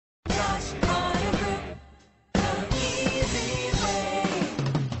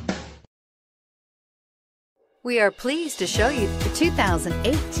We are pleased to show you the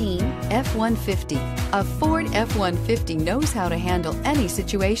 2018 F-150. A Ford F-150 knows how to handle any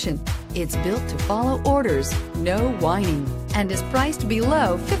situation. It's built to follow orders, no whining, and is priced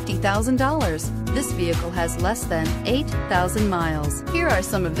below $50,000. This vehicle has less than 8,000 miles. Here are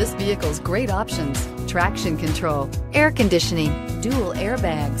some of this vehicle's great options: traction control, air conditioning, dual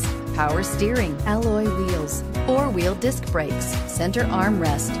airbags, power steering, alloy wheels, four-wheel disc brakes, center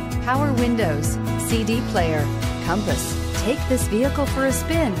armrest, power windows, CD player, compass. Take this vehicle for a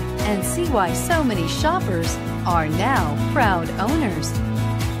spin and see why so many shoppers are now proud owners.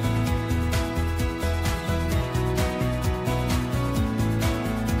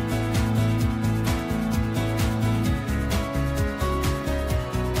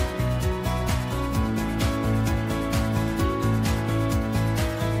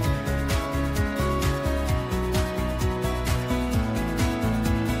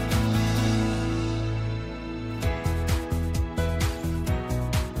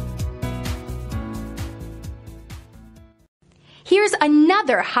 Here's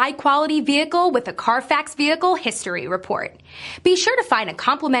another high-quality vehicle with a Carfax Vehicle History Report. Be sure to find a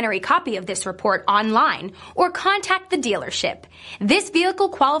complimentary copy of this report online or contact the dealership. This vehicle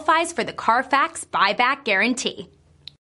qualifies for the Carfax Buyback Guarantee.